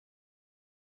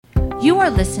You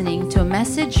are listening to a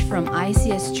message from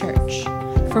ICS Church.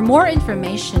 For more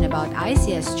information about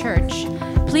ICS Church,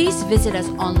 please visit us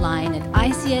online at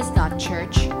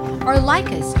ics.church or like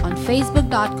us on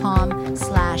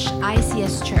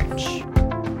facebook.com/ICS Church.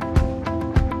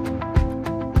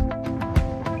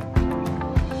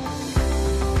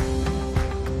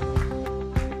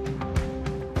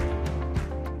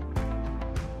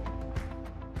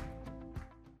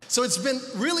 So it's been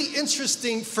really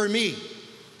interesting for me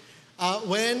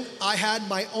when I had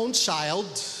my own child,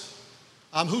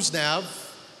 who's Nav.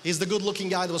 He's the good-looking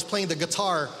guy that was playing the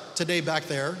guitar today back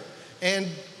there. And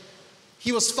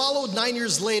he was followed 9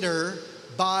 years later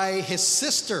by his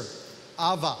sister,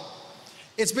 Ava.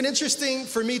 It's been interesting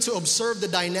for me to observe the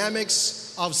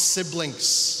dynamics of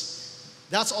siblings.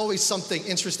 That's always something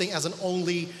interesting as an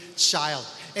only child.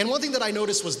 And one thing that I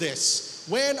noticed was this.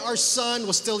 When our son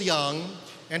was still young,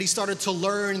 and he started to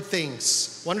learn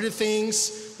things. One of the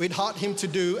things we taught him to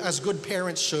do, as good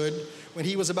parents should, when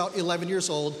he was about 11 years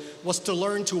old, was to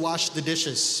learn to wash the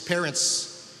dishes. Parents,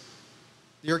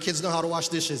 your kids know how to wash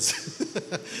dishes.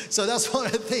 So that's one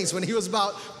of the things. When he was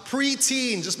about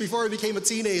pre-teen, just before he became a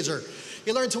teenager,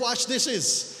 he learned to wash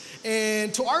dishes.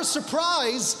 And to our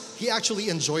surprise, he actually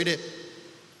enjoyed it.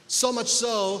 So much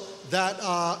so that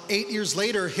 8 years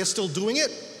later, he's still doing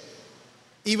it,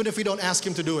 even if we don't ask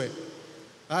him to do it.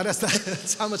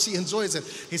 That's how much he enjoys it.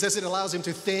 He says it allows him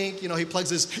to think. He plugs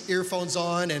his earphones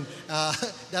on, and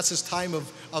that's his time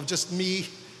of just me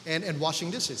and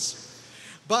washing dishes.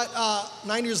 But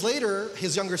 9 years later,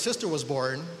 his younger sister was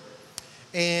born,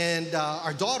 and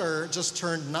our daughter just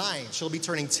turned 9. She'll be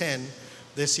turning 10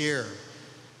 this year.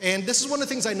 And this is one of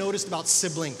the things I noticed about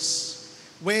siblings.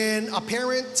 When a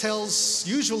parent tells,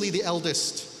 usually the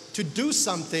eldest, to do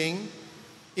something,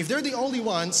 if they're the only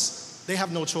ones, they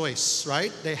have no choice,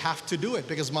 right? They have to do it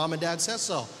because mom and dad says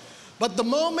so. But the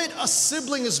moment a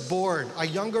sibling is born, a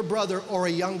younger brother or a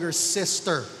younger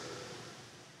sister,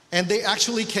 and they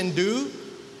actually can do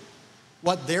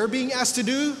what they're being asked to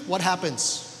do, what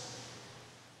happens?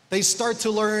 They start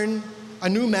to learn a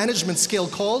new management skill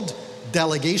called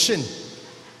delegation,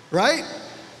 right?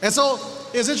 And so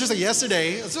it's interesting.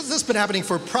 Yesterday, this has been happening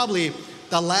for probably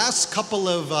the last couple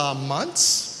of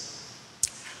months.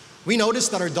 We noticed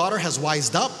that our daughter has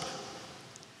wised up,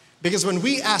 because when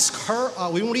we ask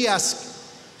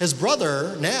his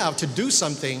brother, Nav, to do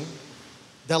something,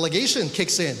 delegation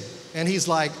kicks in. And he's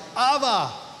like,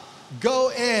 Ava, go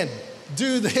and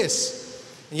do this.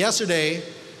 And yesterday,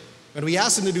 when we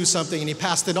asked him to do something and he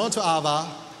passed it on to Ava,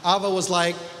 Ava was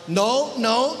like, no,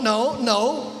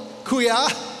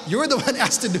 Kuya, you're the one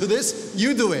asked to do this,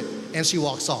 you do it. And she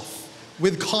walks off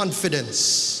with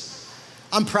confidence.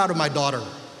 I'm proud of my daughter.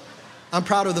 I'm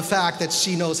proud of the fact that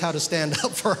she knows how to stand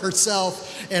up for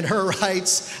herself and her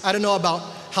rights. I don't know about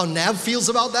how Nav feels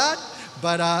about that,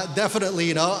 but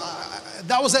definitely,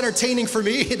 that was entertaining for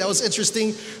me. That was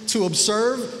interesting to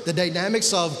observe the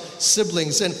dynamics of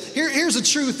siblings. And here's the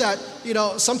truth that,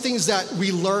 some things that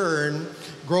we learn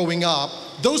growing up,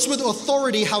 those with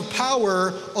authority have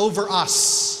power over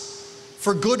us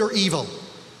for good or evil,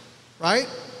 right?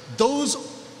 Those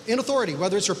in authority,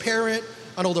 whether it's your parent,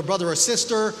 an older brother or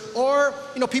sister, or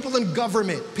people in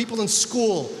government, people in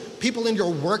school, people in your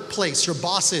workplace, your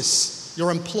bosses,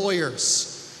 your employers.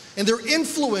 And their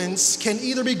influence can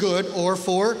either be good or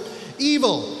for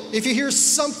evil. If you hear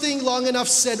something long enough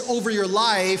said over your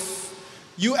life,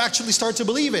 you actually start to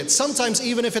believe it, sometimes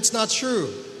even if it's not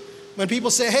true. When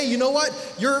people say, hey, you know what?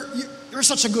 You're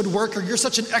such a good worker. You're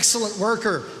such an excellent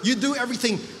worker. You do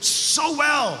everything so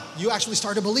well. You actually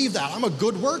start to believe that. I'm a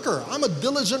good worker. I'm a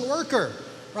diligent worker,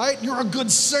 right? You're a good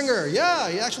singer. Yeah,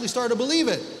 you actually start to believe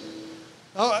it.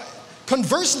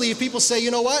 Conversely, if people say,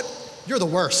 you know what? You're the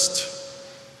worst.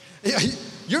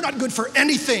 You're not good for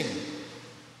anything.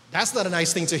 That's not a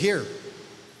nice thing to hear.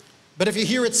 But if you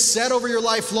hear it said over your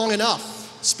life long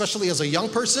enough, especially as a young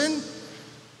person,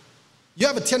 you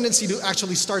have a tendency to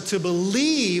actually start to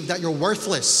believe that you're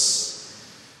worthless,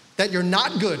 that you're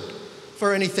not good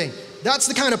for anything. That's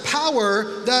the kind of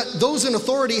power that those in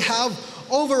authority have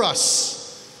over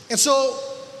us. And so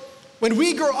when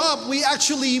we grow up, we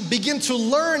actually begin to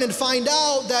learn and find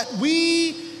out that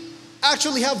we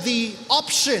actually have the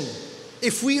option,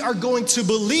 if we are going to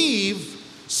believe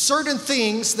certain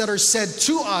things that are said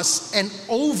to us and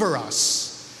over us,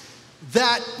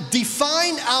 that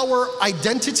define our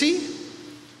identity,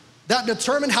 that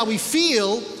determine how we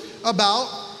feel about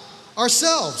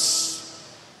ourselves.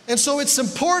 And so it's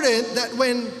important that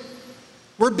when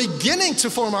we're beginning to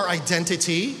form our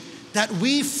identity, that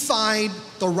we find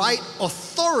the right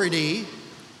authority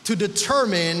to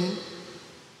determine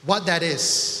what that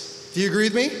is. Do you agree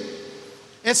with me?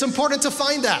 It's important to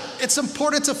find that. It's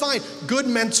important to find good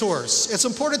mentors. It's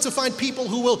important to find people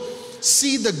who will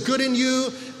see the good in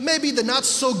you, maybe the not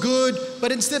so good,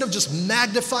 but instead of just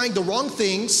magnifying the wrong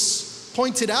things,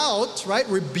 point it out, right?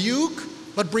 Rebuke,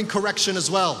 but bring correction as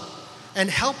well. And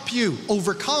help you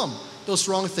overcome those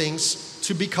wrong things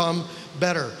to become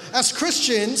better. As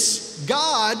Christians,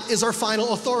 God is our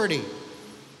final authority.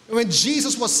 When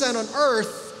Jesus was sent on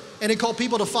earth and he called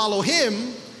people to follow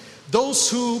him, those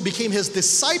who became his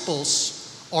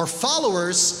disciples or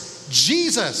followers,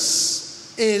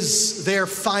 Jesus is their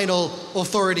final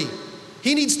authority.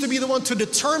 He needs to be the one to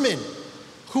determine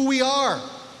who we are,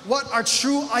 what our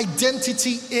true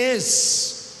identity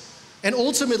is, and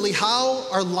ultimately how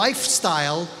our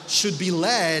lifestyle should be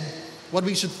led, what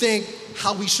we should think,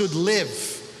 how we should live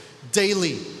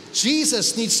daily.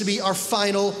 Jesus needs to be our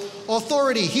final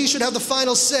authority. He should have the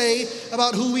final say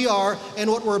about who we are and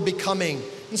what we're becoming.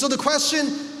 And so the question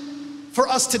for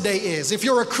us today is, if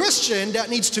you're a Christian, that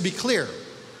needs to be clear.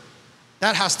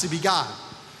 That has to be God.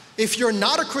 If you're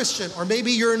not a Christian, or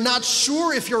maybe you're not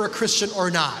sure if you're a Christian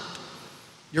or not,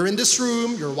 you're in this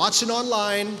room, you're watching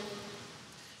online,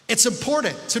 it's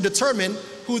important to determine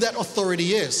who that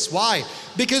authority is. Why?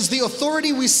 Because the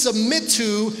authority we submit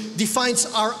to defines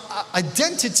our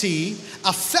identity,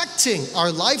 affecting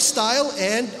our lifestyle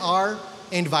and our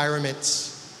environment.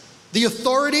 The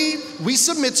authority we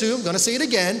submit to, I'm going to say it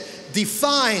again,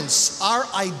 defines our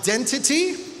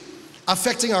identity,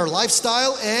 affecting our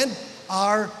lifestyle and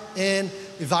our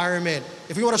environment.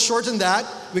 If we want to shorten that,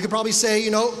 we could probably say,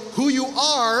 who you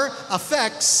are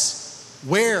affects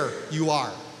where you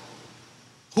are.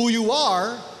 Who you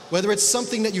are, whether it's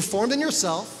something that you formed in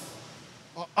yourself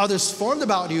or others formed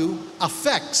about you,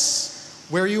 affects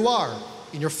where you are.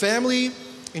 In your family,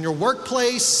 in your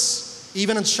workplace,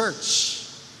 even in church.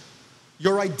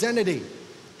 Your identity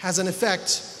has an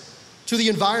effect to the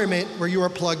environment where you are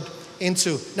plugged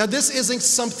into. Now, this isn't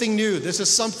something new. This is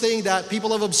something that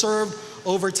people have observed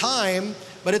over time,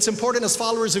 but it's important as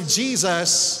followers of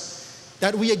Jesus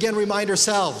that we again remind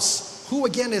ourselves, who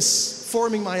again is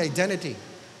forming my identity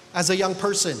as a young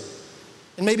person?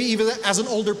 And maybe even as an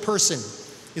older person.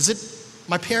 Is it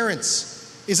my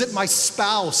parents? Is it my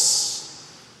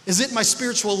spouse? Is it my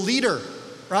spiritual leader,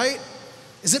 right?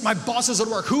 Is it my bosses at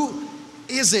work? Who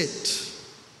is it?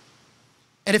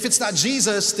 And if it's not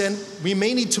Jesus, then we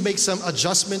may need to make some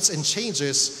adjustments and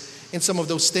changes in some of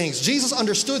those things. Jesus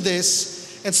understood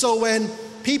this, and so when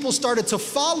people started to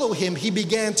follow him, he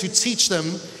began to teach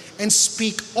them and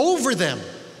speak over them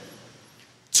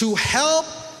to help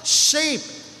shape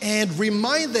and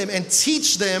remind them and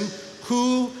teach them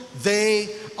who they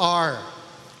are.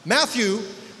 Matthew,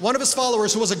 one of his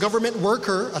followers who was a government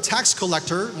worker, a tax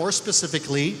collector more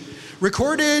specifically,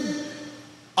 recorded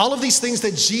all of these things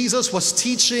that Jesus was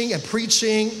teaching and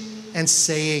preaching and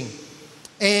saying.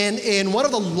 And in one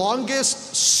of the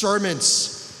longest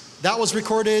sermons that was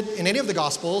recorded in any of the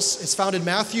Gospels, it's found in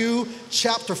Matthew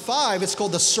chapter 5. It's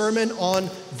called the Sermon on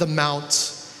the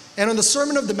Mount. And on the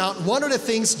Sermon on the Mount, one of the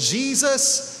things Jesus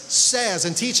says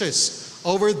and teaches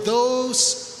over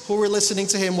those who were listening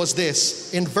to him was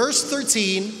this. In verse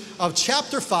 13 of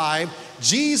chapter 5,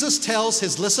 Jesus tells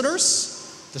his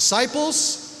listeners,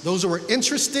 disciples, those who were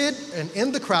interested and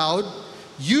in the crowd,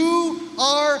 you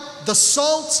are the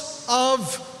salt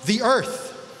of the earth.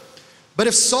 But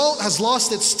if salt has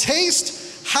lost its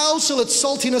taste, how shall its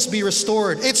saltiness be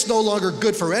restored? It's no longer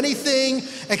good for anything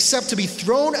except to be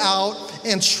thrown out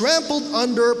and trampled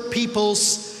under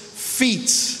people's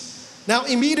feet. Now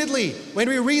immediately, when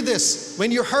we read this,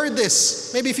 when you heard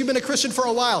this, maybe if you've been a Christian for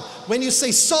a while, when you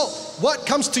say salt, what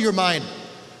comes to your mind?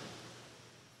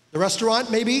 The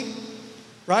restaurant, maybe?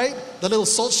 Right? The little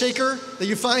salt shaker that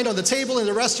you find on the table in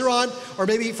the restaurant, or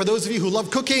maybe for those of you who love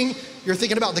cooking, you're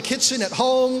thinking about the kitchen at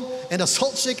home and a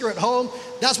salt shaker at home.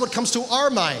 That's what comes to our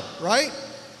mind, right?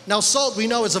 Now, salt, we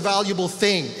know, is a valuable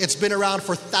thing. It's been around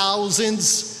for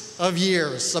thousands of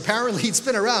years. Apparently, it's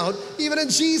been around even in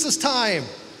Jesus' time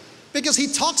because he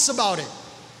talks about it.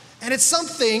 And it's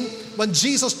something, when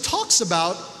Jesus talks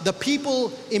about, the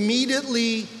people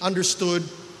immediately understood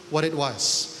what it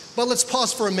was. But let's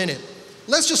pause for a minute.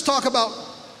 Let's just talk about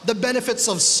the benefits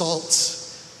of salt.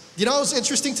 It was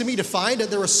interesting to me to find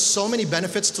that there were so many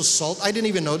benefits to salt. I didn't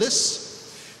even know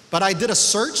this, but I did a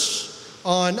search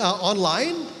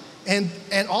online, and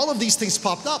all of these things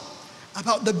popped up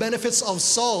about the benefits of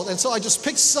salt. And so I just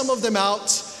picked some of them out,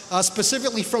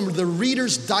 specifically from the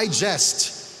Reader's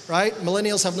Digest, right?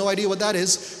 Millennials have no idea what that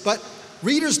is, but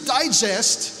Reader's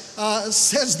Digest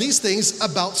says these things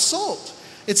about salt.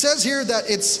 It says here that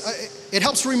it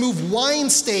helps remove wine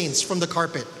stains from the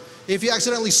carpet. If you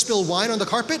accidentally spill wine on the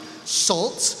carpet,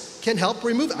 salt can help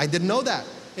remove it. I didn't know that.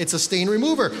 It's a stain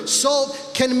remover.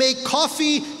 Salt can make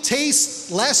coffee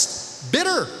taste less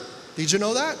bitter. Did you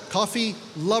know that? Coffee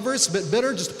lovers, a bit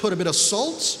bitter, just put a bit of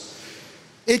salt.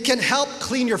 It can help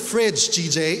clean your fridge,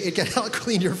 GJ. It can help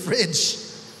clean your fridge.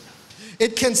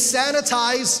 It can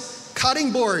sanitize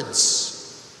cutting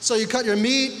boards. So you cut your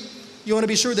meat, you want to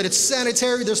be sure that it's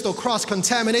sanitary, there's no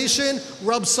cross-contamination.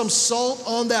 Rub some salt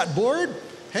on that board.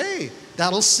 Hey,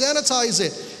 that'll sanitize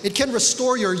it. It can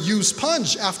restore your used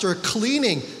sponge after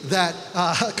cleaning that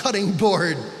cutting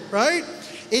board, right?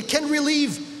 It can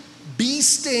relieve bee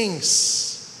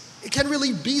stings. It can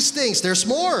relieve bee stings. There's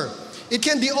more. It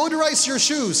can deodorize your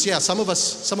shoes. Yeah, some of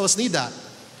us need that,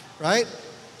 right?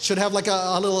 Should have like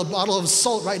a little bottle of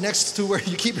salt right next to where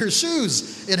you keep your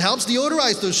shoes. It helps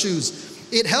deodorize those shoes.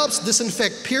 It helps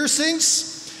disinfect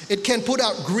piercings. It can put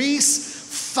out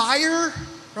grease, fire,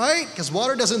 right? Because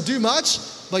water doesn't do much,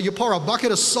 but you pour a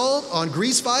bucket of salt on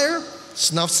grease fire,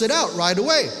 snuffs it out right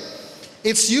away.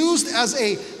 It's used as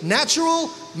a natural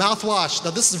mouthwash.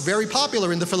 Now this is very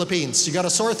popular in the Philippines. You got a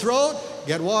sore throat,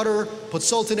 get water, put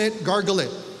salt in it, gargle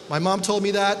it. My mom told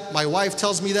me that, my wife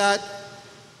tells me that,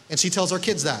 and she tells our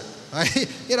kids that. Right?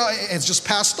 You know, it's just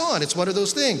passed on. It's one of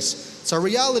those things. It's a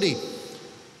reality.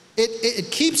 It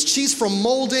keeps cheese from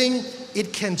molding.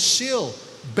 It can chill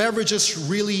beverages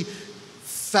really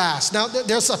fast. Now,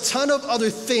 there's a ton of other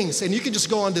things, and you can just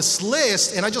go on this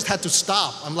list, and I just had to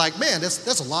stop. I'm like, man,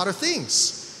 that's a lot of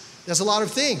things. There's a lot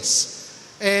of things.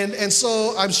 And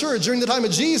so I'm sure during the time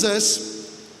of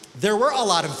Jesus, there were a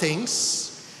lot of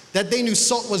things that they knew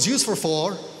salt was useful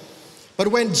for. But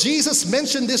when Jesus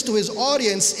mentioned this to his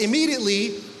audience,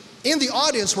 immediately in the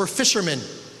audience were fishermen.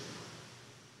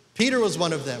 Peter was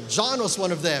one of them. John was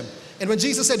one of them. And when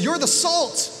Jesus said, "You're the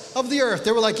salt of the earth,"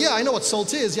 they were like, "Yeah, I know what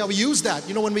salt is. Yeah, we use that.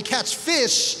 You know, when we catch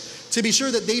fish, to be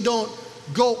sure that they don't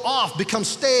go off, become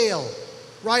stale,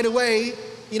 right away,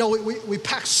 you know, we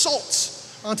pack salt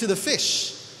onto the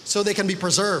fish so they can be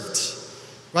preserved."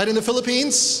 Right in the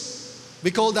Philippines,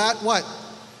 we call that what?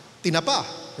 Tinapa,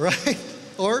 right?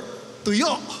 Or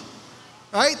tuyo,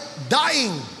 right?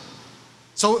 Dying.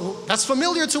 So that's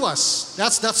familiar to us.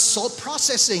 That's salt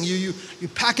processing. You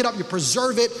pack it up, you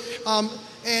preserve it.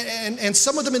 And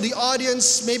some of them in the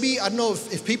audience, maybe, I don't know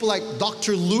if people like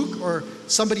Dr. Luke or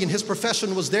somebody in his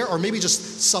profession was there, or maybe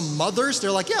just some mothers.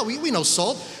 They're like, yeah, we know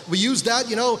salt. We use that,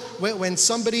 you know, when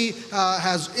somebody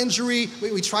has injury,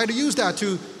 we try to use that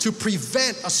to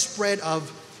prevent a spread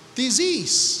of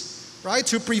disease, right?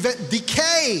 To prevent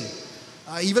decay.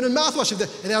 Even in mouthwash,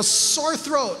 if they have sore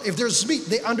throat, if there's meat,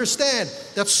 they understand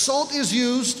that salt is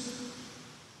used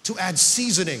to add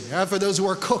seasoning. Right? For those who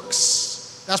are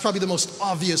cooks, that's probably the most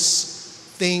obvious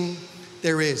thing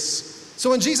there is.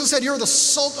 So when Jesus said, "You're the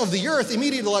salt of the earth,"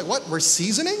 immediately like, what? We're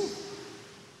seasoning?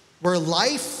 We're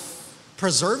life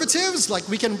preservatives? Like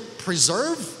we can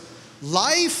preserve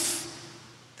life?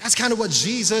 That's kind of what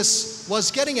Jesus was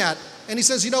getting at. And he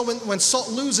says, you know, when salt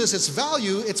loses its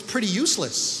value, it's pretty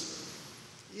useless.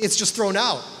 It's just thrown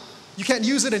out. You can't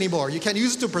use it anymore. You can't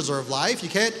use it to preserve life. You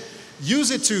can't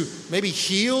use it to maybe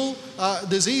heal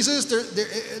diseases.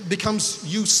 It becomes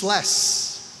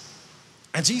useless.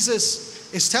 And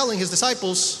Jesus is telling his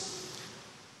disciples,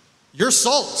 "You're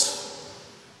salt.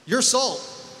 You're salt."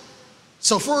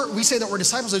 So if we say that we're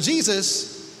disciples of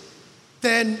Jesus,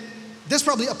 then this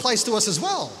probably applies to us as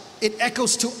well. It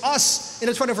echoes to us in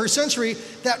the 21st century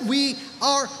that we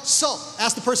are salt.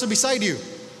 Ask the person beside you,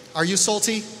 are you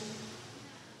salty?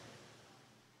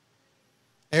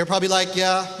 And you're probably like,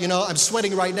 yeah, you know, I'm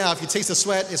sweating right now. If you taste the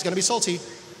sweat, it's going to be salty.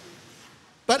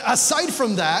 But aside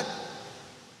from that,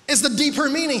 is the deeper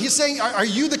meaning. He's saying, are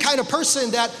you the kind of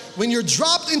person that when you're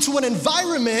dropped into an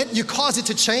environment, you cause it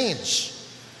to change?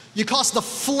 You cause the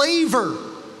flavor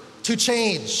to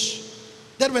change.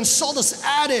 That when salt is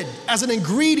added as an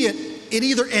ingredient, it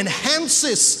either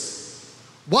enhances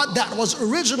what that was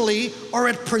originally, or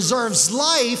it preserves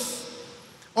life,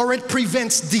 or it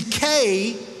prevents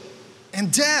decay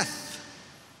and death.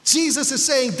 Jesus is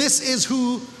saying, this is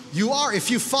who you are. If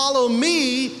you follow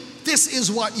me, this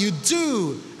is what you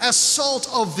do. As salt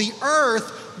of the earth,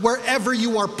 wherever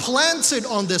you are planted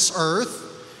on this earth,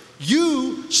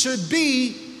 you should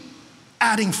be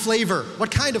adding flavor.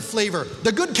 What kind of flavor?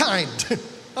 The good kind.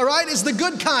 All right? It's the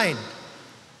good kind.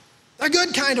 A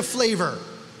good kind of flavor.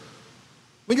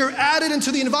 When you're added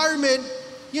into the environment,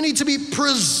 you need to be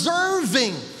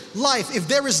preserving life. If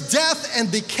there is death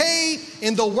and decay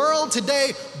in the world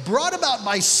today brought about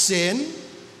by sin,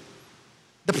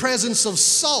 the presence of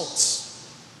salt,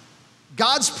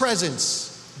 God's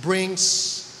presence,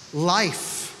 brings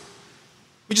life.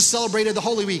 We just celebrated the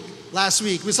Holy Week last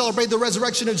week. We celebrated the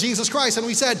resurrection of Jesus Christ, and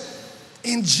we said,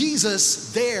 in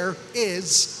Jesus there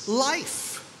is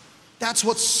life. That's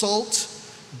what salt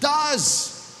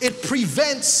does. It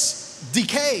prevents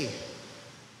decay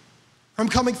from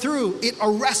coming through. It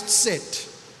arrests it,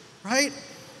 right?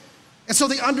 And so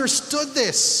they understood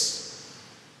this.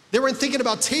 They weren't thinking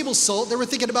about table salt. They were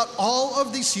thinking about all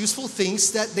of these useful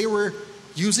things that they were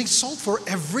using salt for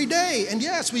every day. And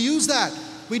yes, we use that.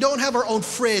 We don't have our own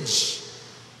fridge.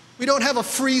 We don't have a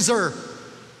freezer.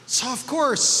 So of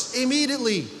course,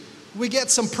 immediately we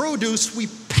get some produce, we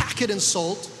pack it in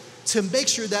salt to make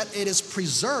sure that it is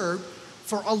preserved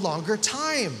for a longer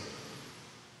time.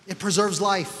 It preserves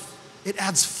life. It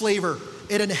adds flavor.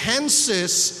 It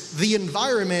enhances the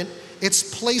environment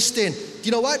it's placed in.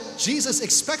 You know what? Jesus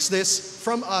expects this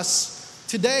from us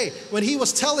today. When he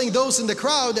was telling those in the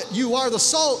crowd that you are the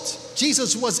salt,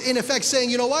 Jesus was in effect saying,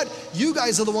 you know what? You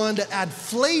guys are the one that add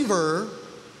flavor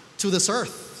to this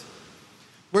earth.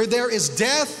 Where there is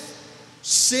death,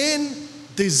 sin,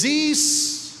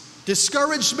 disease,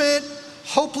 discouragement,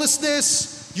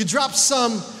 hopelessness, you drop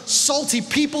some salty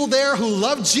people there who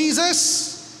love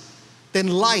Jesus, then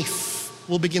life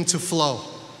will begin to flow.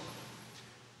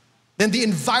 Then the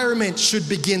environment should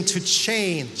begin to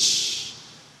change.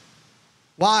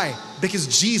 Why?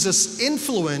 Because Jesus'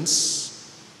 influence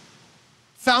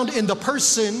found in the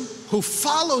person who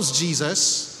follows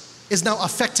Jesus is now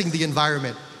affecting the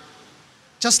environment.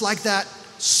 Just like that,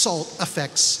 salt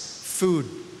affects food.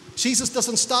 Jesus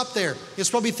doesn't stop there. He's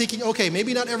probably thinking, okay,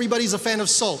 maybe not everybody's a fan of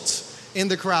salt in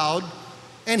the crowd,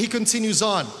 and he continues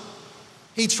on.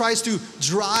 He tries to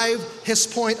drive his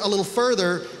point a little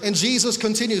further, and Jesus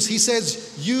continues. He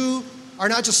says, you are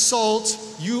not just salt,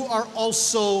 you are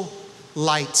also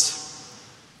light.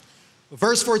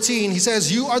 Verse 14, he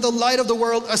says, you are the light of the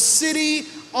world. A city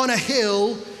on a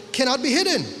hill cannot be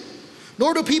hidden.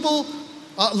 Nor do people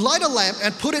light a lamp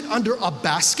and put it under a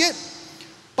basket,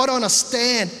 but on a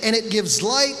stand, and it gives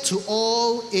light to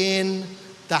all in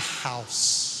the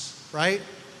house, right?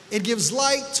 It gives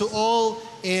light to all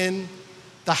in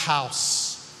the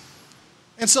house.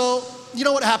 And so, you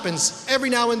know what happens? Every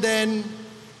now and then,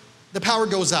 the power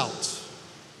goes out.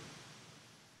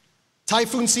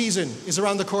 Typhoon season is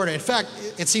around the corner. In fact,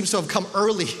 it seems to have come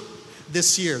early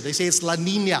this year. They say it's La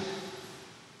Nina.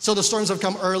 So the storms have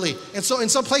come early. And so in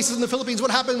some places in the Philippines,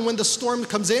 what happens when the storm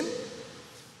comes in?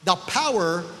 The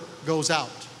power goes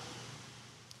out.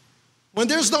 When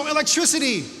there's no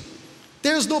electricity,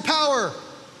 there's no power.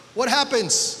 What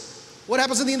happens? What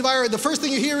happens in the environment? The first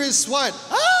thing you hear is what?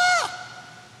 Ah!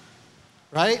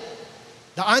 Right?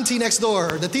 The auntie next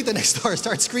door, or the tita next door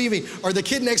starts screaming, or the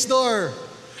kid next door,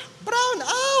 brown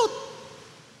out!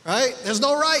 Right? There's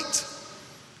no right.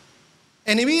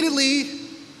 And immediately,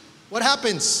 what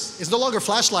happens? It's no longer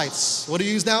flashlights. What do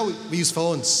you use now? We use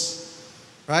phones.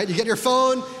 Right? You get your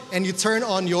phone and you turn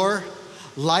on your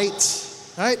light.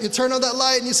 Right? You turn on that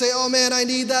light and you say, oh man, I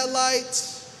need that light.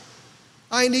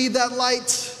 I need that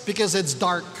light because it's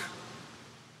dark.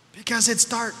 Because it's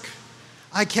dark.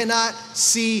 I cannot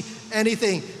see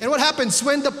anything. And what happens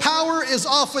when the power is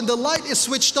off, when the light is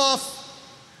switched off?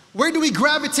 Where do we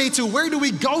gravitate to? Where do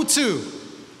we go to?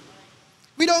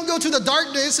 We don't go to the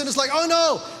darkness and it's like, oh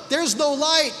no, there's no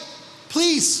light.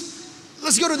 Please,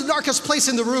 let's go to the darkest place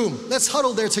in the room. Let's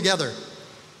huddle there together.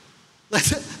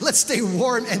 Let's stay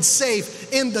warm and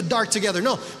safe in the dark together.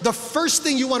 No, the first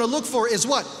thing you want to look for is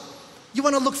what? You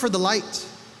want to look for the light.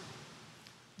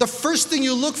 The first thing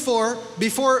you look for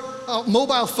before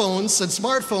mobile phones and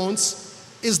smartphones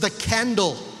is the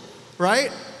candle,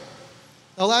 right?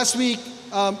 Now last week,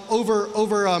 over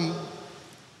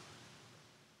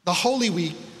the Holy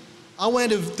Week, I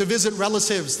went to visit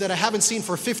relatives that I haven't seen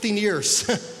for 15 years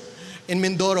in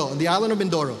Mindoro, on the island of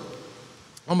Mindoro,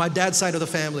 on my dad's side of the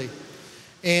family.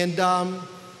 And,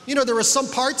 you know, there are some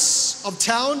parts of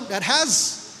town that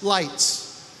has lights,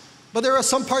 but there are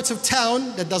some parts of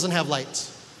town that doesn't have lights.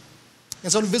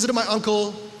 And so I visited my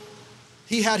uncle.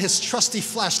 He had his trusty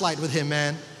flashlight with him,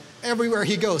 man. Everywhere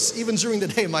he goes, even during the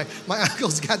day, my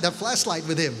uncle's got that flashlight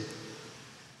with him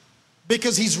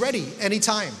because he's ready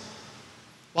anytime.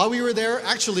 While we were there,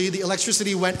 actually, the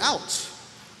electricity went out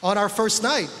on our first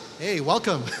night. Hey,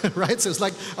 welcome, right? So it's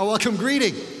like a welcome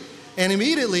greeting. And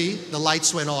immediately, the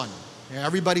lights went on.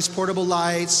 Everybody's portable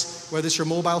lights, whether it's your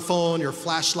mobile phone, your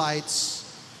flashlights.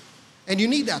 And you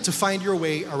need that to find your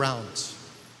way around.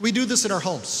 We do this in our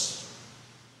homes.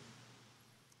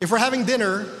 If we're having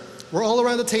dinner, we're all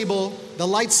around the table, the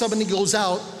light suddenly goes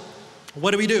out,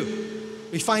 what do?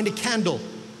 We find a candle,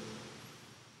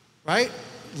 right?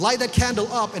 Light that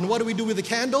candle up, and what do we do with the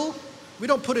candle? We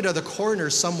don't put it at the corner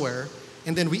somewhere.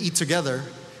 and then we eat together,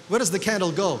 where does the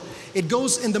candle go? It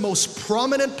goes in the most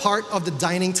prominent part of the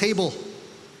dining table.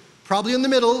 Probably in the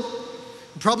middle,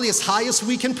 probably as high as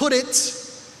we can put it,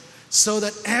 so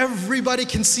that everybody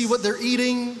can see what they're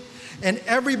eating, and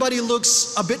everybody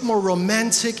looks a bit more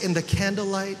romantic in the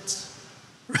candlelight.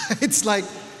 Right? It's like,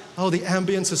 oh, the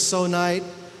ambience is so nice.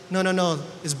 No,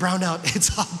 it's brown out, it's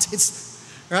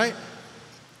hot, right?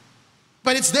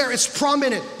 But it's there, it's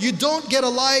prominent. You don't get a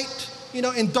light,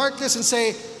 in darkness and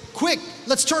say, quick,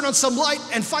 let's turn on some light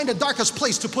and find the darkest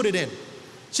place to put it in.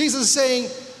 Jesus is saying,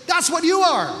 that's what you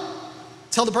are.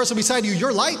 Tell the person beside you,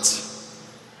 you're light.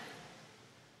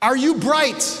 Are you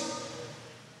bright?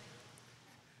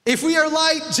 If we are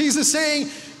light, Jesus is saying,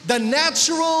 the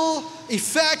natural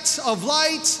effect of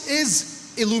light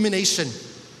is illumination.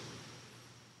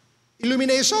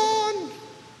 Illumination.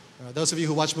 Those of you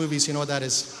who watch movies, you know what that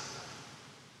is.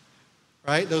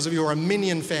 Right? Those of you who are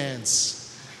Minion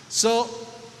fans. So,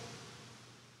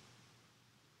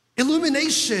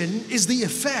 illumination is the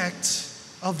effect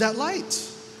of that light.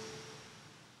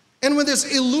 And when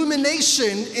there's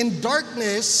illumination in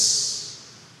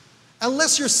darkness,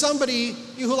 unless you're somebody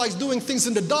who likes doing things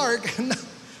in the dark,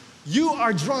 you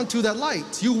are drawn to that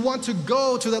light. You want to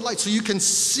go to that light so you can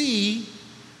see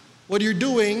what you're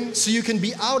doing, so you can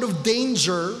be out of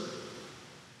danger,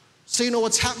 so you know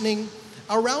what's happening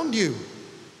around you.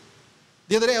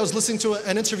 The other day I was listening to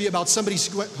an interview about somebody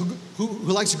who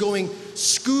likes going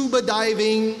scuba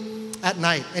diving at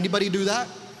night. Anybody do that?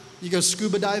 You go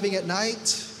scuba diving at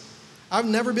night? I've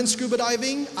never been scuba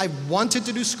diving. I wanted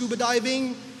to do scuba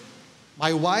diving.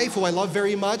 My wife, who I love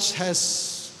very much,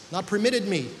 has not permitted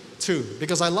me to,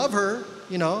 because I love her,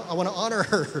 I want to honor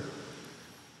her.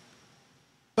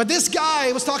 But this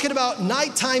guy was talking about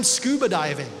nighttime scuba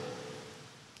diving.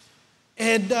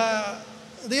 And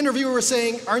the interviewer was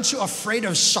saying, aren't you afraid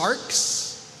of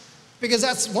sharks? Because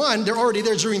that's one, they're already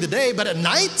there during the day, but at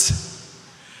night?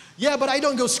 Yeah, but I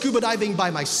don't go scuba diving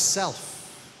by myself.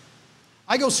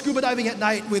 I go scuba diving at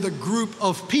night with a group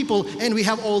of people, and we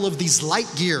have all of these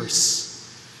light gears.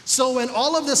 So when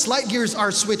all of these light gears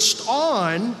are switched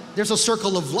on, there's a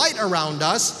circle of light around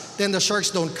us, then the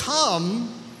sharks don't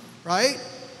come, right?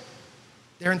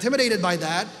 They're intimidated by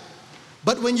that.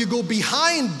 But when you go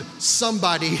behind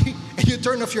somebody and you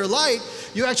turn off your light,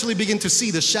 you actually begin to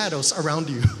see the shadows around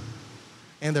you.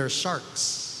 And there are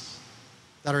sharks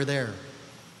that are there.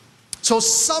 So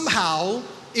somehow,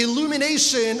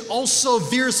 illumination also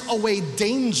veers away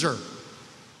danger.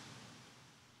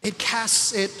 It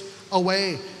casts it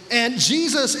away. And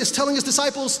Jesus is telling his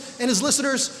disciples and his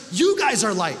listeners, you guys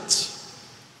are light.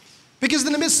 Because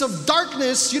in the midst of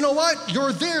darkness, you know what?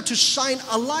 You're there to shine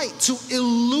a light, to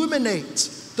illuminate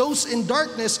those in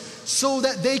darkness so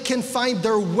that they can find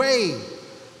their way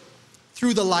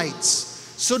through the lights,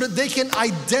 so that they can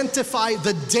identify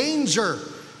the danger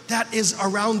that is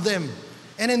around them.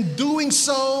 And in doing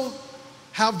so,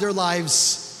 have their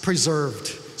lives preserved.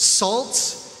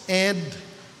 Salt and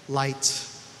light.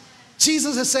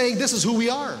 Jesus is saying, this is who we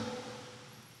are.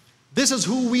 This is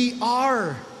who we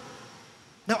are.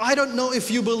 Now, I don't know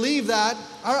if you believe that.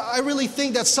 I really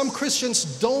think that some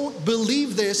Christians don't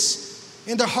believe this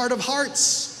in their heart of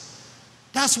hearts.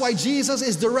 That's why Jesus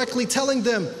is directly telling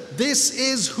them, this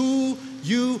is who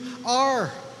you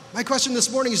are. My question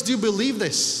this morning is, do you believe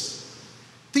this?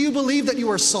 Do you believe that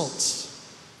you are salt?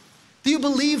 Do you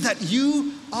believe that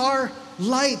you are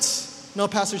light? No,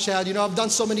 Pastor Chad, I've done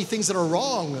so many things that are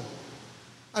wrong.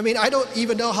 I mean, I don't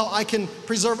even know how I can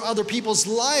preserve other people's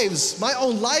lives. My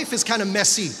own life is kind of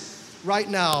messy right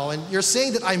now. And you're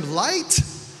saying that I'm light?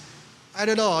 I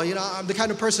don't know. I'm the kind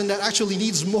of person that actually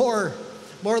needs more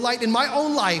light in my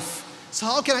own life. So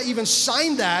how can I even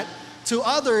shine that to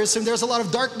others? And there's a lot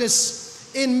of darkness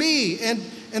in me. And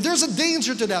there's a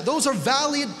danger to that. Those are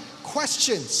valid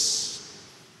questions.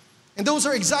 And those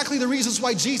are exactly the reasons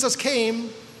why Jesus came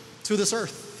to this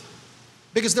earth.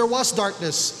 Because there was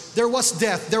darkness, there was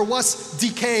death, there was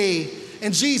decay,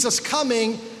 and Jesus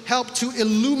coming helped to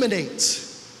illuminate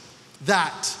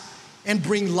that and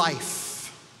bring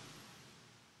life.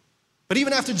 But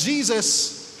even after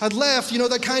Jesus had left,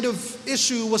 that kind of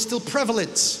issue was still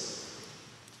prevalent.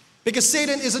 Because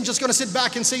Satan isn't just going to sit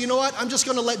back and say, you know what, I'm just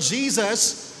going to let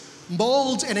Jesus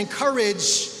mold and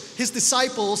encourage his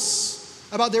disciples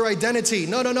about their identity.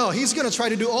 No. He's going to try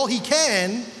to do all he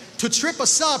can to trip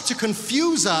us up, to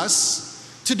confuse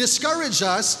us, to discourage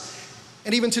us,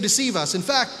 and even to deceive us. In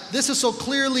fact, this is so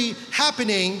clearly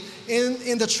happening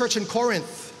in the church in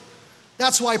Corinth.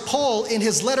 That's why Paul, in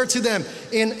his letter to them,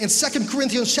 in 2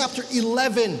 Corinthians chapter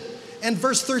 11 and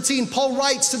verse 13, Paul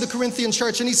writes to the Corinthian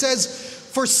church and he says,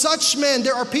 for such men,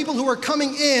 there are people who are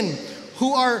coming in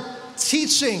who are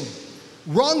teaching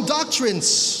wrong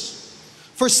doctrines.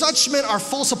 For such men are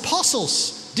false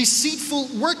apostles, deceitful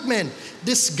workmen,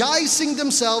 disguising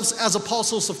themselves as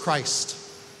apostles of Christ.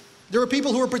 There are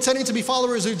people who are pretending to be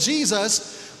followers of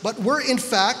Jesus, but were in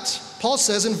fact, Paul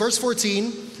says in verse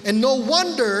 14, and no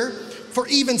wonder, for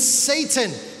even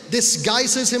Satan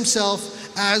disguises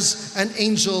himself as an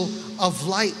angel of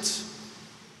light.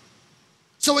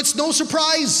 So it's no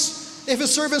surprise if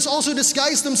his servants also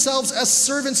disguise themselves as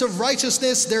servants of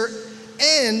righteousness, their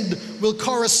end will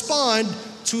correspond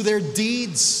to their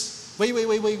deeds.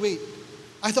 Wait.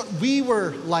 I thought we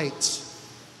were light.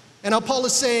 And now Paul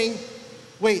is saying,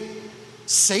 wait,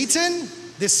 Satan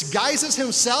disguises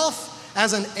himself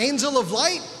as an angel of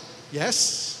light?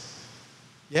 Yes.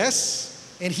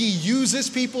 And he uses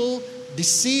people,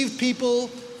 deceive people,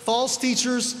 false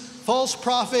teachers, false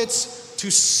prophets to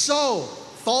sow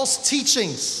false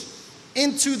teachings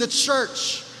into the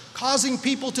church, causing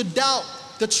people to doubt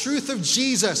the truth of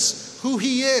Jesus, who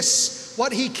he is,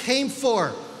 what he came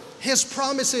for, his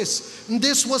promises. And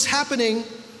this was happening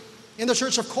in the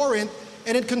church of Corinth,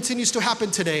 and it continues to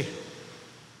happen today.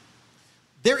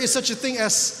 There is such a thing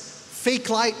as fake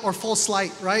light or false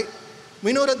light, right?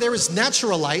 We know that there is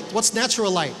natural light. What's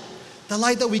natural light? The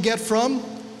light that we get from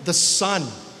the sun.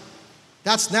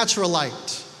 That's natural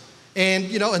light.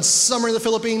 And in summer in the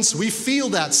Philippines, we feel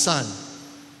that sun.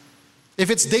 If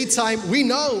it's daytime, we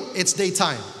know it's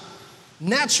daytime,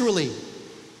 naturally.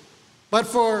 But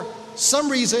for some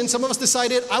reason, some of us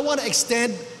decided, I want to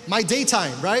extend my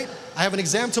daytime, right? I have an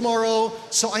exam tomorrow,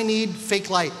 so I need fake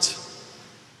light.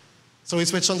 So we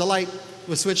switch on the light.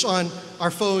 We switch on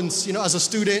our phones. As a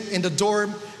student in the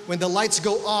dorm, when the lights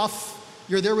go off,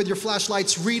 you're there with your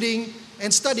flashlights reading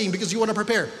and studying because you want to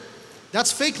prepare.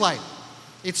 That's fake light.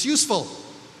 It's useful.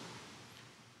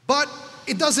 But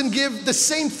it doesn't give the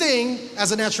same thing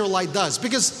as a natural light does,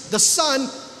 because the sun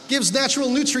gives natural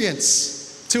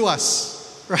nutrients to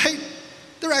us, right?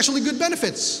 There are actually good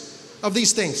benefits of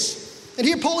these things. And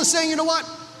here Paul is saying, you know what?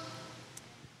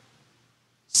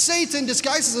 Satan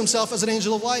disguises himself as an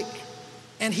angel of light,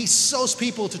 and he sows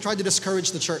people to try to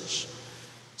discourage the church.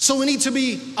 So we need to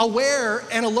be aware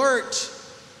and alert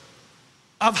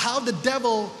of how the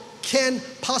devil can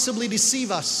possibly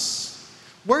deceive us.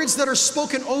 Words that are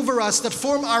spoken over us that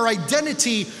form our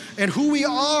identity and who we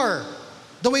are,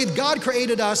 the way God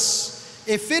created us,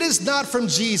 if it is not from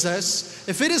Jesus,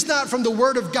 if it is not from the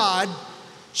Word of God,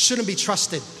 shouldn't be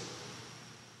trusted.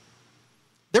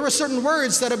 There are certain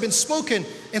words that have been spoken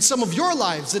in some of your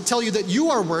lives that tell you that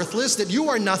you are worthless, that you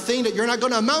are nothing, that you're not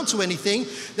going to amount to anything,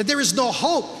 that there is no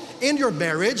hope in your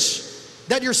marriage,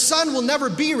 that your son will never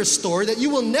be restored, that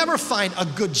you will never find a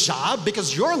good job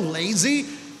because you're lazy.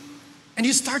 And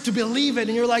you start to believe it,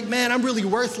 and you're like, man, I'm really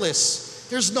worthless.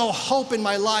 There's no hope in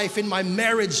my life, in my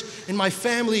marriage, in my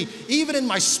family, even in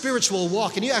my spiritual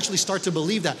walk. And you actually start to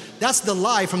believe that. That's the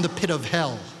lie from the pit of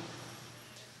hell.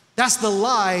 That's the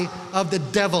lie of the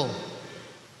devil.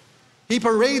 He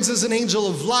parades as an angel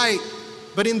of light,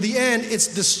 but in the end,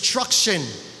 it's destruction,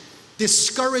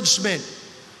 discouragement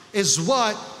is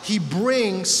what he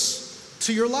brings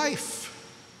to your life.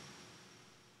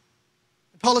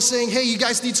 Paul is saying, hey, you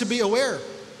guys need to be aware.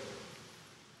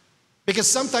 Because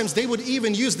sometimes they would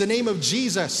even use the name of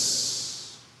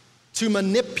Jesus to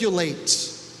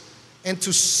manipulate and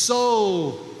to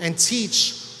sow and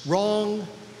teach wrong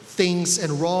things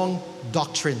and wrong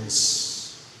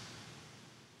doctrines.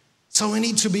 So we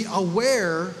need to be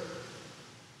aware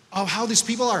of how these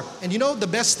people are. And the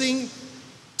best thing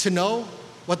to know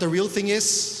what the real thing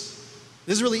is?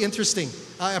 This is really interesting.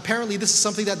 Apparently this is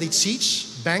something that they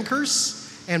teach bankers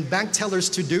and bank tellers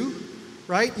to do,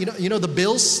 right? You know the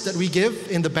bills that we give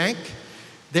in the bank?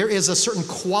 There is a certain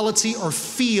quality or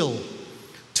feel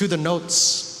to the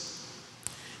notes.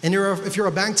 And if you're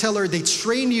a bank teller, they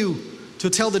train you to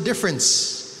tell the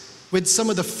difference with some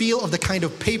of the feel of the kind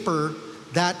of paper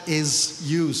that is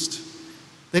used.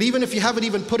 That even if you haven't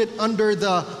even put it under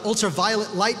the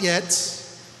ultraviolet light yet,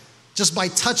 just by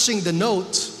touching the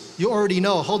note, you already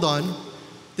know, hold on,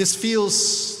 this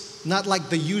feels not like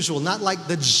the usual, not like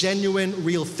the genuine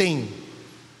real thing.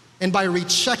 And by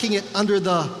rechecking it under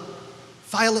the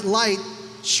violet light,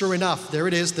 sure enough, there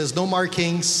it is. There's no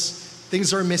markings.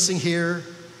 Things are missing here.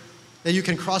 Then you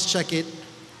can cross-check it.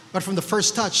 But from the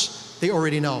first touch, they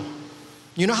already know.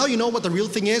 You know how you know what the real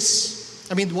thing is?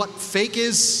 I mean, what fake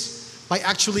is? By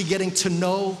actually getting to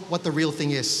know what the real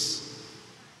thing is.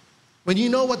 When you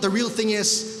know what the real thing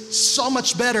is, so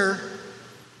much better,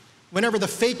 whenever the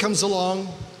fake comes along,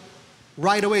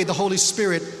 right away the Holy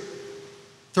Spirit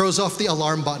throws off the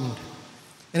alarm button.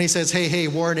 And he says, hey,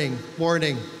 warning,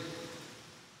 warning.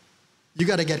 You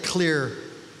got to get clear.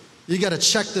 You got to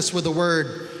check this with the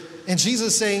word. And Jesus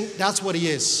is saying that's what he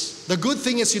is. The good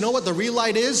thing is, you know what the real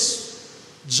light is?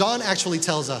 John actually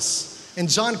tells us. And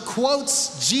John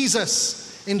quotes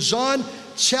Jesus in John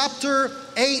chapter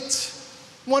 8.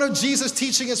 One of Jesus'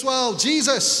 teaching as well.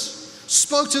 Jesus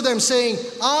spoke to them saying,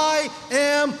 I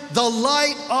am the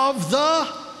light of the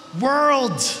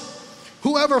world.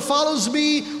 Whoever follows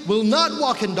me will not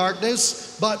walk in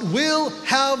darkness, but will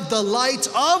have the light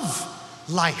of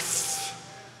life.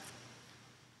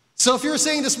 So if you're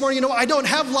saying this morning, I don't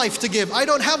have life to give. I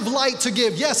don't have light to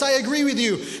give. Yes, I agree with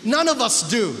you. None of us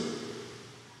do.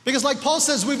 Because like Paul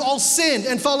says, we've all sinned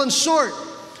and fallen short.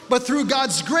 But through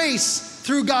God's grace,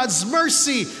 through God's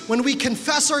mercy, when we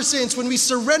confess our sins, when we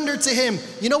surrender to him,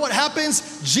 you know what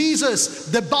happens?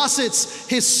 Jesus deposits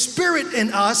his spirit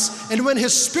in us. And when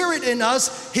his spirit in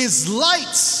us, his light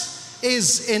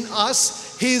is in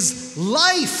us. His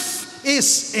life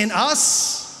is in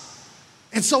us.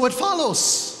 And so it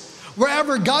follows.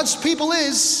 Wherever God's people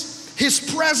is,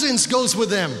 his presence goes with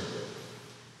them.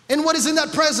 And what is in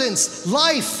that presence?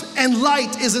 Life and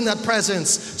light is in that presence.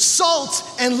 Salt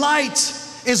and light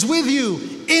is with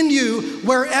you, in you,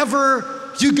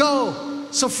 wherever you go.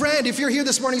 So friend, if you're here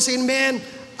this morning saying, man,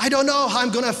 I don't know how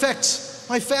I'm going to affect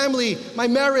my family, my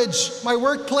marriage, my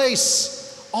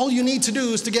workplace, all you need to do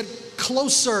is to get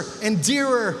closer and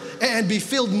dearer and be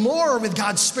filled more with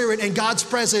God's Spirit and God's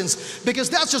presence, because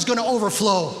that's just going to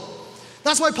overflow.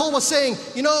 That's why Paul was saying,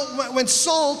 when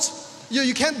salt,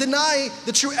 you can't deny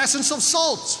the true essence of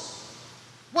salt.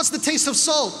 What's the taste of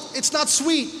salt? It's not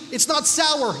sweet. It's not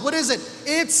sour. What is it?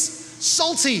 It's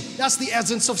salty. That's the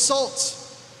essence of salt.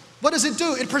 What does it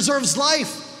do? It preserves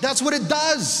life. That's what it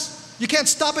does. You can't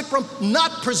stop it from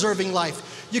not preserving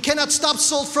life. You cannot stop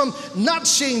salt from not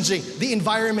changing the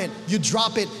environment you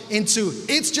drop it into.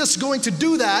 It's just going to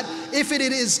do that if it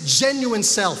is genuine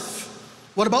self.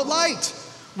 What about light?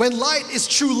 When light is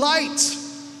true light,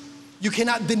 you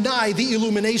cannot deny the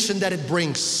illumination that it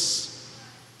brings.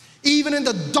 Even in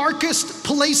the darkest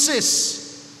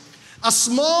places, a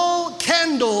small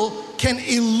candle can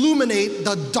illuminate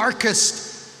the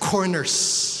darkest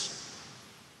corners.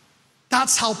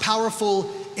 That's how powerful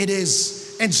it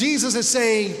is. And Jesus is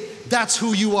saying, that's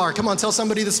who you are. Come on, tell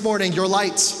somebody this morning, you're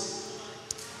light,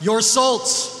 you're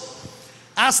salt.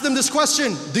 Ask them this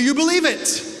question, do you believe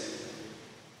it?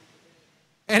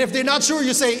 And if they're not sure,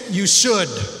 you say, you should.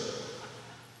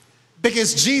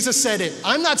 Because Jesus said it.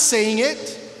 I'm not saying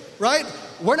it, right?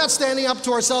 We're not standing up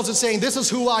to ourselves and saying, this is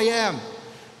who I am.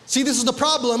 See, this is the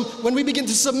problem when we begin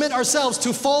to submit ourselves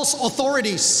to false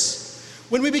authorities.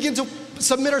 When we begin to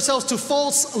submit ourselves to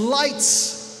false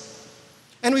lights.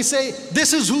 And we say,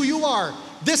 this is who you are.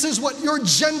 This is what your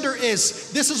gender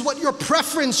is. This is what your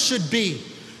preference should be.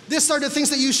 These are the things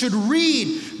that you should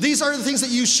read. These are the things that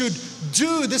you should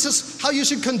do. This is how you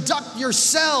should conduct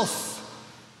yourself.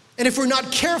 And if we're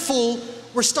not careful,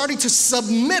 we're starting to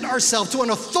submit ourselves to an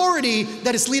authority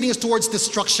that is leading us towards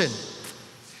destruction.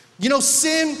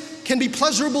 Sin can be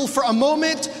pleasurable for a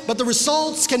moment, but the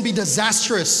results can be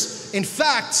disastrous. In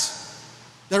fact,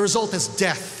 the result is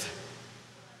death.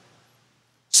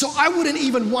 So I wouldn't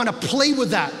even want to play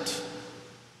with that.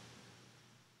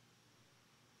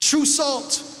 True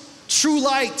salt, true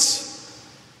light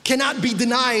cannot be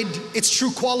denied its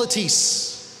true qualities.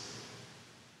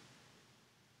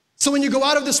 So when you go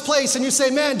out of this place and you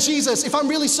say, man, Jesus, if I'm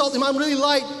really salt, if I'm really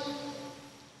light,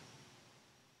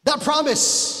 that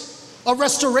promise of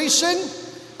restoration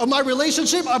of my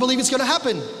relationship, I believe it's going to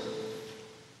happen.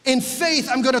 In faith,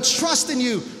 I'm going to trust in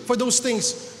you for those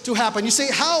things to happen. You say,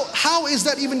 how is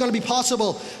that even going to be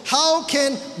possible? How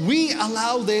can we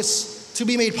allow this to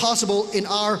be made possible in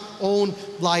our own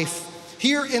life?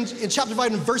 Here in chapter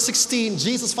 5 and verse 16,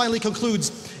 Jesus finally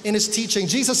concludes in his teaching.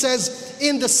 Jesus says,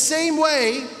 in the same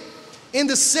way,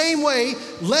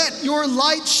 let your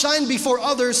light shine before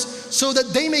others so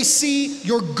that they may see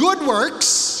your good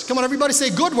works. Come on, everybody say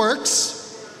good works.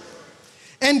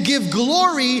 And give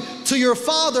glory to your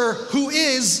Father who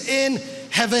is in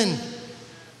heaven.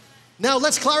 Now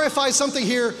let's clarify something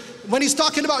here. When he's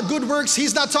talking about good works,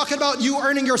 he's not talking about you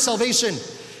earning your salvation.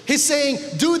 He's saying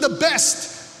do the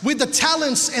best with the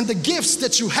talents and the gifts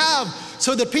that you have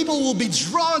so that people will be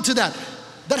drawn to that.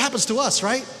 That happens to us,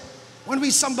 right? When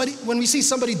we see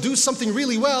somebody do something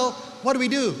really well, what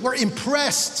do? We're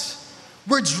impressed.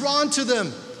 We're drawn to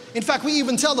them. In fact, we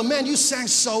even tell them, man, you sang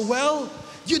so well.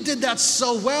 You did that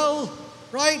so well,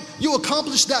 right? You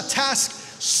accomplished that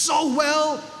task so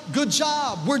well. Good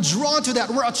job. We're drawn to that.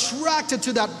 We're attracted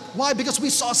to that. Why? Because we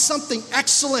saw something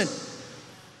excellent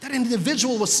that an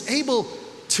individual was able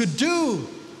to do.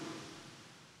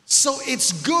 So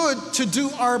it's good to do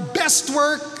our best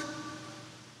work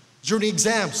during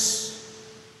exams.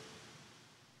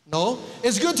 No,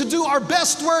 it's good to do our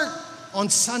best work on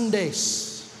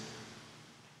Sundays.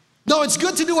 No, it's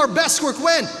good to do our best work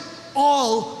when?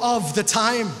 All of the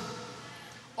time.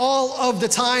 All of the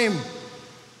time.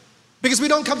 Because we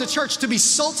don't come to church to be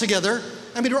salt together.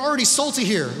 I mean, we're already salty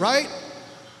here, right?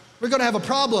 We're going to have a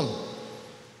problem.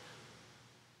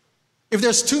 If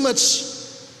there's too much,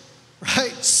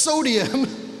 right, sodium,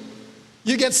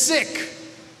 you get sick.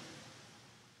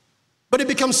 But it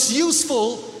becomes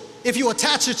useful if you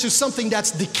attach it to something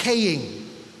that's decaying.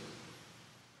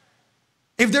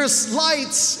 If there's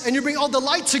lights and you bring all the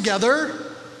light together,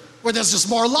 where there's just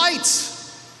more light,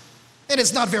 and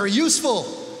it's not very useful.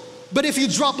 But if you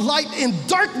drop light in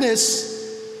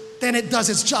darkness, then it does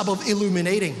its job of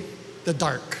illuminating the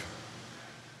dark.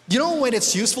 You know when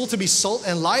it's useful to be salt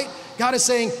and light? God is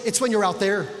saying it's when you're out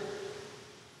there.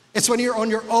 It's when you're on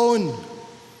your own.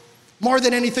 More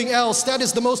than anything else, that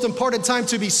is the most important time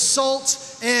to be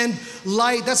salt and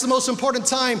light. That's the most important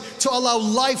time to allow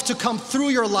life to come through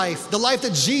your life. The life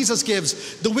that Jesus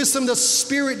gives, the wisdom the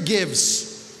Spirit gives,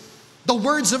 the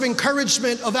words of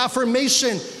encouragement, of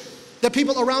affirmation that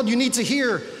people around you need to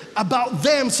hear about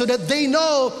them so that they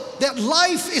know that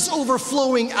life is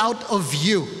overflowing out of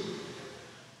you.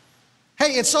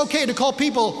 Hey, it's okay to call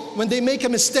people when they make a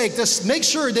mistake. Just make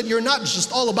sure that you're not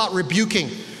just all about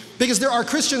rebuking. Because there are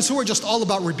Christians who are just all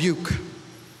about rebuke.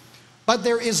 But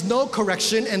there is no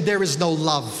correction and there is no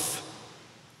love.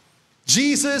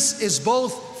 Jesus is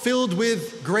both filled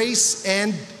with grace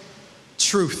and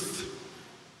truth.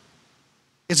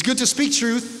 It's good to speak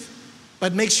truth,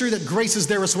 but make sure that grace is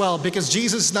there as well. Because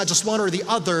Jesus is not just one or the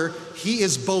other, He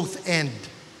is both and.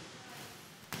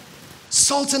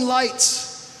 Salt and light.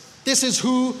 This is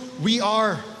who we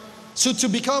are. So to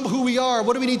become who we are,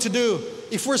 what do we need to do?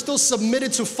 If we're still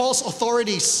submitted to false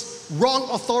authorities, wrong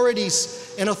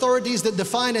authorities, and authorities that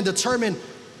define and determine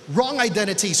wrong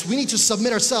identities, we need to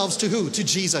submit ourselves to who? To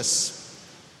Jesus.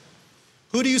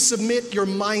 Who do you submit your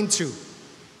mind to?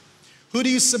 Who do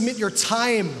you submit your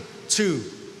time to?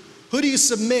 Who do you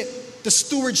submit the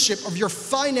stewardship of your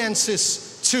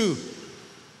finances to?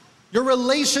 Your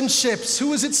relationships,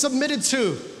 who is it submitted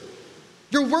to?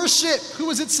 Your worship, who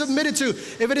is it submitted to?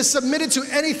 If it is submitted to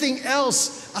anything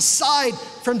else aside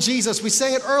from Jesus, we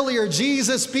sang it earlier,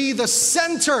 Jesus be the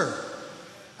center.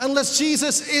 Unless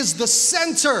Jesus is the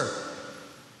center,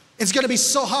 it's going to be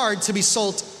so hard to be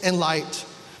salt and light.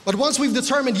 But once we've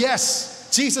determined, yes,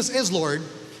 Jesus is Lord,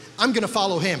 I'm going to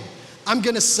follow Him. I'm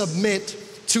going to submit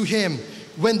to Him.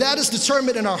 When that is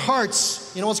determined in our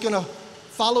hearts, you know what's going to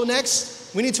follow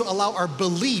next? We need to allow our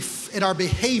belief and our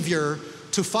behavior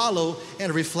to follow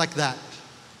and reflect that.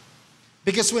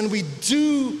 Because when we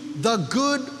do the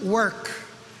good work,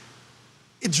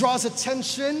 it draws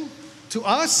attention to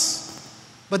us.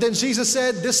 But then Jesus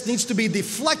said this needs to be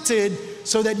deflected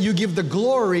so that you give the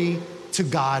glory to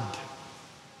God.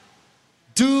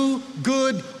 Do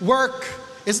good work.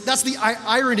 That's the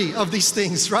irony of these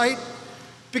things, right?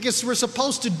 Because we're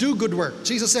supposed to do good work.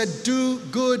 Jesus said, do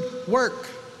good work.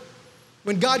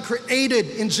 When God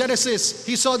created in Genesis,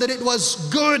 He saw that it was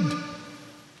good.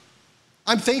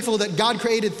 I'm thankful that God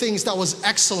created things that was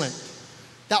excellent,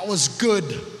 that was good,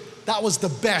 that was the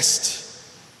best.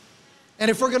 And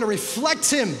if we're going to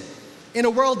reflect Him in a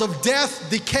world of death,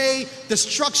 decay,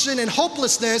 destruction, and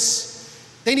hopelessness,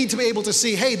 they need to be able to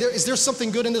see, hey, is there something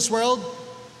good in this world?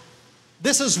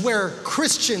 This is where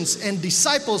Christians and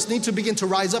disciples need to begin to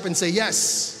rise up and say,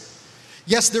 yes,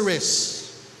 yes, there is.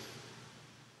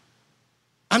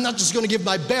 I'm not just going to give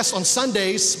my best on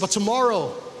Sundays, but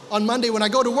tomorrow, on Monday, when I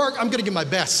go to work, I'm going to give my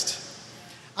best.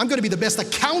 I'm going to be the best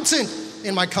accountant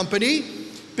in my company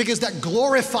because that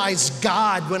glorifies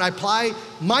God when I apply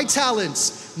my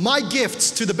talents, my gifts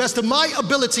to the best of my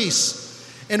abilities.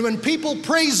 And when people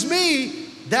praise me,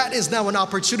 that is now an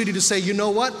opportunity to say, you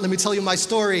know what? Let me tell you my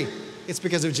story. It's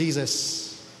because of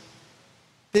Jesus.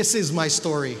 This is my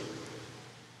story.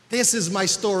 This is my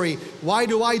story. Why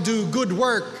do I do good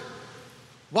work?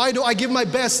 Why do I give my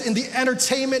best in the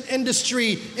entertainment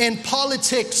industry, in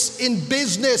politics, in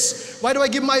business? Why do I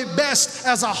give my best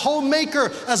as a homemaker,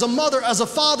 as a mother, as a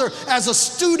father, as a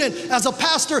student, as a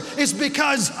pastor? It's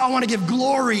because I want to give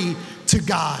glory to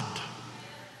God.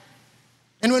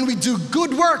 And when we do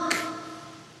good work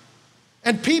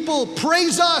and people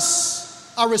praise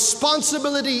us, our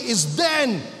responsibility is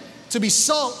then to be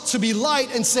salt, to be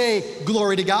light, and say,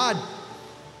 glory to God.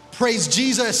 Praise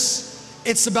Jesus.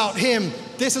 It's about Him.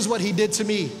 This is what He did to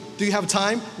me. Do you have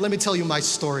time? Let me tell you my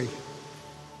story.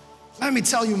 Let me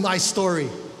tell you my story.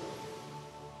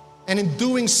 And in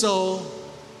doing so,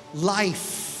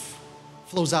 life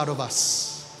flows out of us.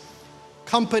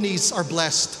 Companies are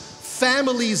blessed.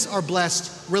 Families are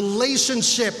blessed.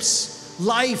 Relationships,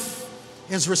 life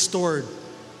is restored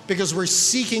because we're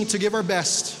seeking to give our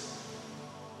best,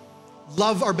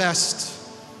 love our best,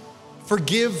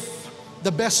 forgive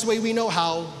the best way we know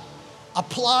how,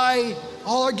 apply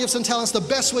all our gifts and talents the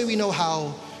best way we know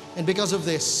how, and because of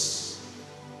this,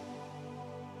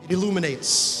 it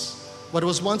illuminates what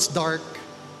was once dark,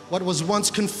 what was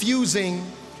once confusing,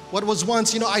 what was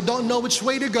once, I don't know which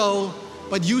way to go,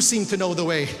 but you seem to know the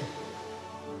way.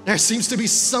 There seems to be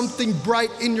something bright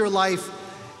in your life,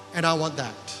 and I want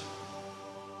that.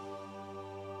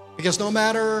 Because no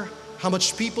matter how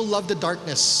much people love the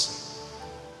darkness,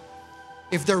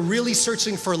 if they're really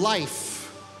searching for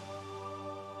life,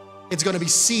 it's going to be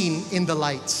seen in the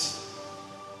light.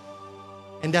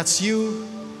 And that's you,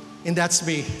 and that's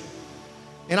me.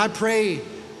 And I pray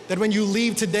that when you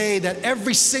leave today, that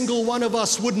every single one of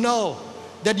us would know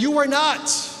that you are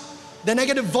not the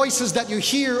negative voices that you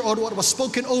hear or what was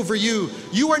spoken over you.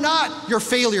 You are not your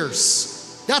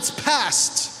failures. That's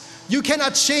past. You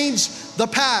cannot change the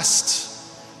past.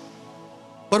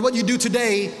 But what you do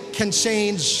today can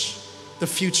change the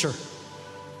future.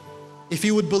 If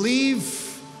you would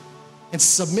believe and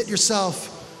submit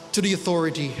yourself to the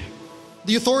authority.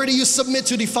 The authority you submit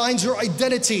to defines your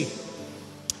identity,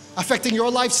 affecting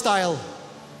your lifestyle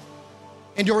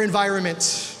and your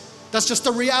environment. That's just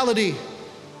a reality.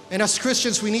 And as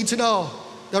Christians, we need to know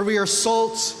that we are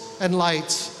salt and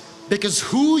light, because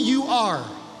who you are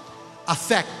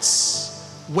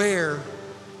affects where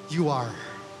you are.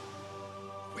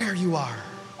 Where you are.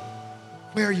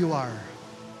 Where you are.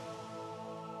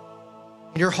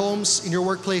 In your homes, in your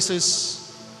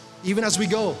workplaces, even as we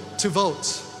go to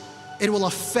vote, it will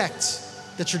affect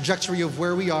the trajectory of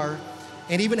where we are,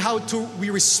 and even how we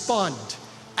respond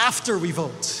after we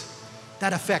vote.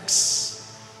 That affects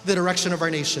the direction of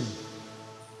our nation.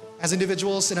 As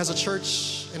individuals and as a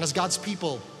church and as God's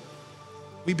people,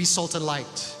 we be salt and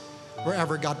light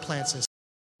wherever God plants us.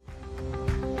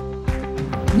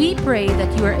 We pray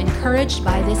that you are encouraged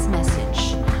by this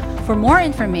message. For more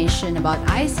information about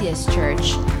ICS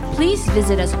Church, please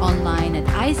visit us online at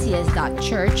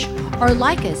ics.church or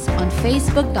like us on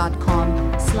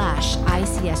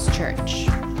facebook.com/ICS Church.